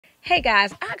Hey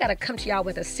guys, I gotta come to y'all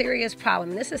with a serious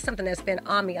problem. This is something that's been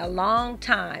on me a long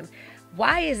time.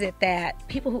 Why is it that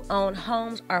people who own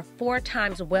homes are 4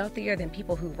 times wealthier than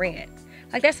people who rent?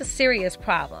 Like, that's a serious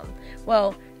problem.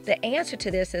 Well, the answer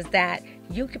to this is that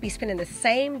you could be spending the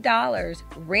same dollars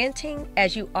renting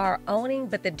as you are owning,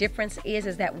 but the difference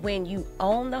is that when you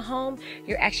own the home,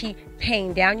 you're actually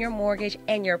paying down your mortgage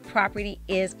and your property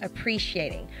is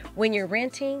appreciating. When you're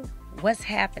renting, what's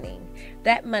happening?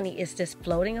 That money is just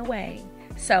floating away.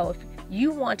 So if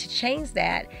you want to change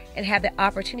that and have the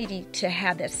opportunity to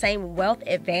have that same wealth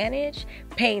advantage,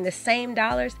 paying the same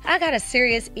dollars, I got a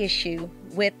serious issue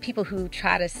with people who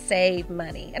try to save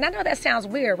money. And I know that sounds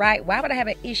weird, right? Why would I have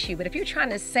an issue? But if you're trying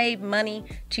to save money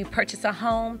to purchase a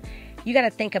home, you got to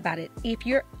think about it. If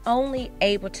you're only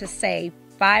able to save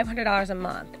 $500 a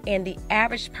month, and the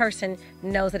average person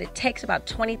knows that it takes about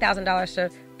 $20,000 to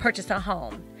purchase a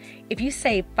home. If you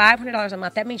save $500 a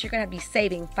month, that means you're going to be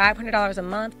saving $500 a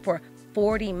month for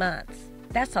 40 months.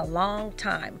 That's a long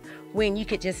time when you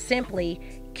could just simply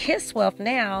kiss wealth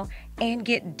now and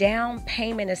get down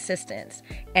payment assistance.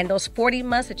 And those 40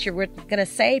 months that you're going to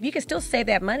save, you can still save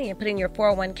that money and put in your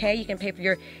 401k. You can pay for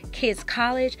your kids'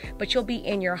 college, but you'll be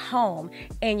in your home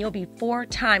and you'll be 4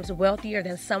 times wealthier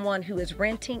than someone who is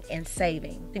renting and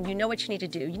saving. Then you know what you need to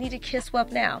do. You need to kiss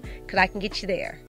wealth now because I can get you there.